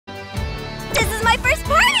my first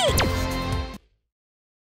party!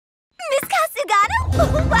 Miss Kasugano?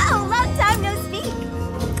 Wow, long time no speak.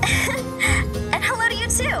 And hello to you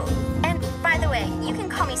too. And by the way, you can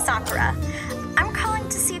call me Sakura. I'm calling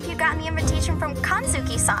to see if you got the invitation from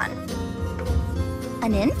Kanzuki-san.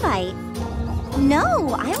 An invite?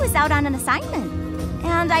 No, I was out on an assignment.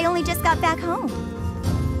 And I only just got back home.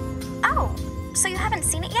 Oh, so you haven't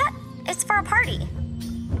seen it yet? It's for a party.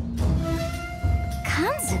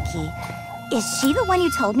 Kanzuki? Is she the one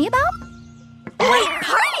you told me about? Wait,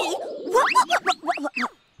 party? What?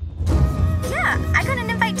 Yeah, I got an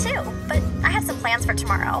invite too, but I have some plans for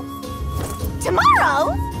tomorrow.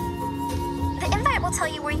 Tomorrow? The invite will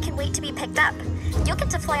tell you where you can wait to be picked up. You'll get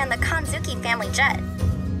to fly on the Kanzuki family jet.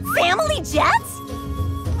 Family jets?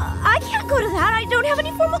 I can't go to that. I don't have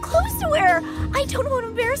any formal clothes to wear. I don't want to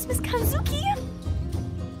embarrass Miss Kanzuki.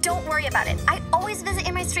 Don't worry about it. I always visit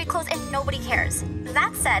in my street clothes and nobody cares.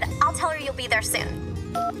 That said, I'll tell her you'll be there soon.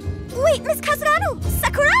 Wait, Miss Kasugano!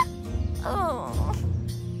 Sakura? Oh.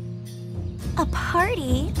 A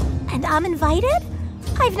party? And I'm invited?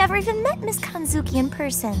 I've never even met Miss Kanzuki in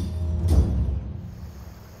person.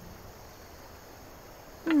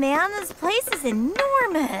 Man, this place is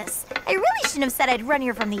enormous. I really shouldn't have said I'd run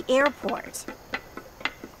here from the airport.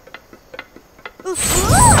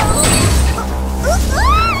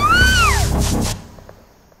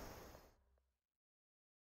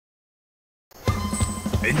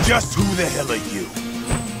 And just who the hell are you?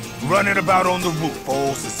 Running about on the roof,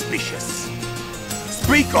 all suspicious.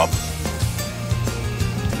 Speak up!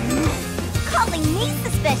 Calling me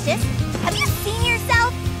suspicious? Have you seen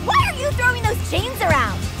yourself? Why are you throwing those chains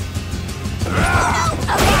around?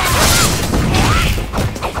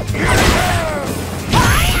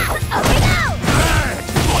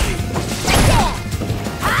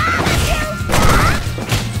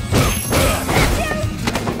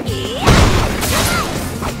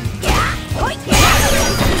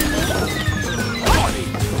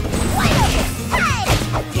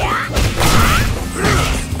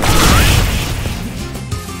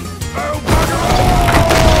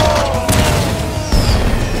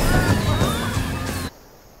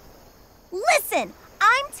 Listen,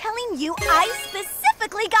 I'm telling you, I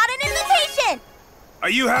specifically got an invitation! Are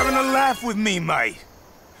you having a laugh with me, mate?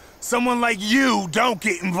 Someone like you don't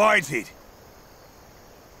get invited.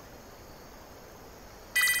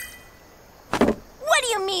 What do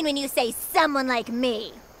you mean when you say someone like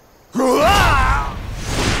me?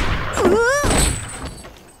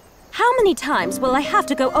 How many times will I have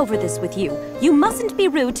to go over this with you? You mustn't be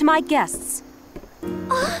rude to my guests.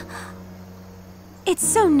 It's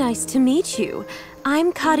so nice to meet you.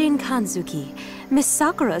 I'm Karin Kanzuki. Miss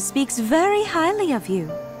Sakura speaks very highly of you.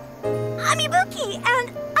 I'm Ibuki,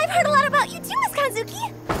 and I've heard a lot about you too, Miss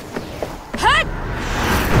Kanzuki. Hut!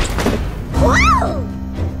 Whoa!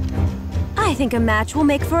 I think a match will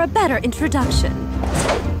make for a better introduction.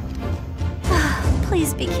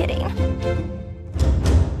 Please be kidding.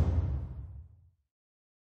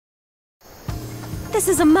 This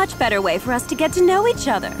is a much better way for us to get to know each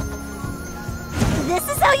other. This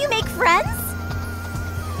is how you make friends?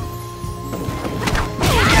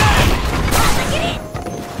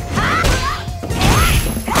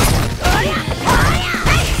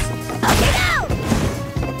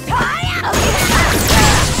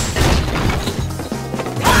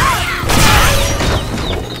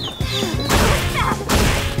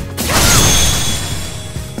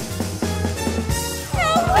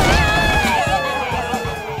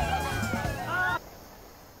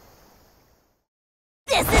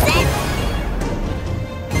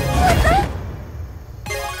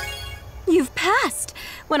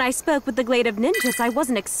 When I spoke with the Glade of Ninjas, I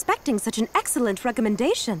wasn't expecting such an excellent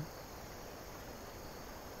recommendation.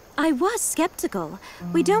 I was skeptical.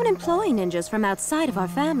 We don't employ ninjas from outside of our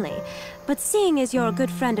family. But seeing as you're a good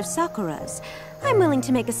friend of Sakura's, I'm willing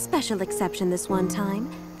to make a special exception this one time,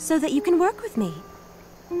 so that you can work with me.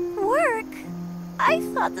 Work? I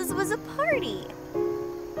thought this was a party.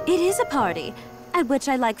 It is a party, at which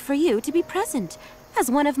I'd like for you to be present, as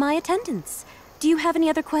one of my attendants. Do you have any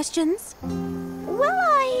other questions? Well,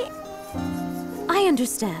 I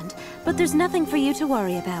understand, but there's nothing for you to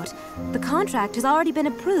worry about. The contract has already been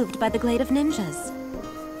approved by the Glade of Ninjas.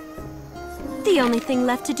 The only thing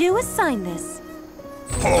left to do is sign this.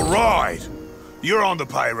 All right. You're on the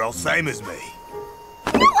payroll, same as me.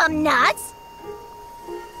 No, I'm not!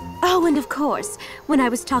 Oh, and of course, when I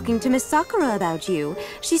was talking to Miss Sakura about you,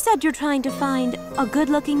 she said you're trying to find a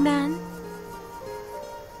good-looking man.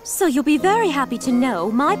 So you'll be very happy to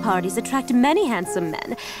know my parties attract many handsome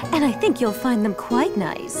men, and I think you'll find them quite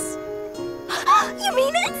nice. You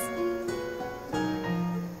mean it?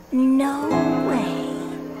 No way.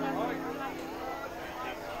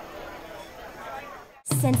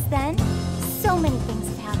 Since then, so many things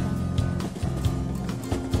have happened.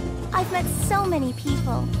 I've met so many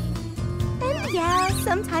people. And yeah,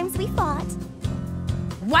 sometimes we fought.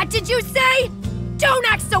 What did you say? Don't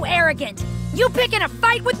act so arrogant! You picking a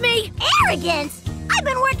fight with me? Arrogant? I've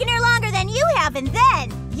been working here longer than you have, and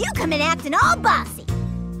then you come in acting all bossy.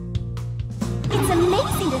 It's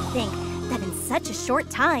amazing to think that in such a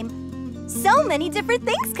short time, so many different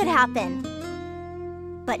things could happen.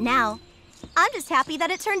 But now, I'm just happy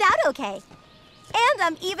that it turned out okay. And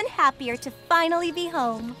I'm even happier to finally be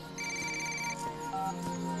home.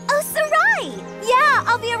 Oh, Sarai! Yeah,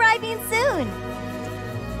 I'll be arriving soon.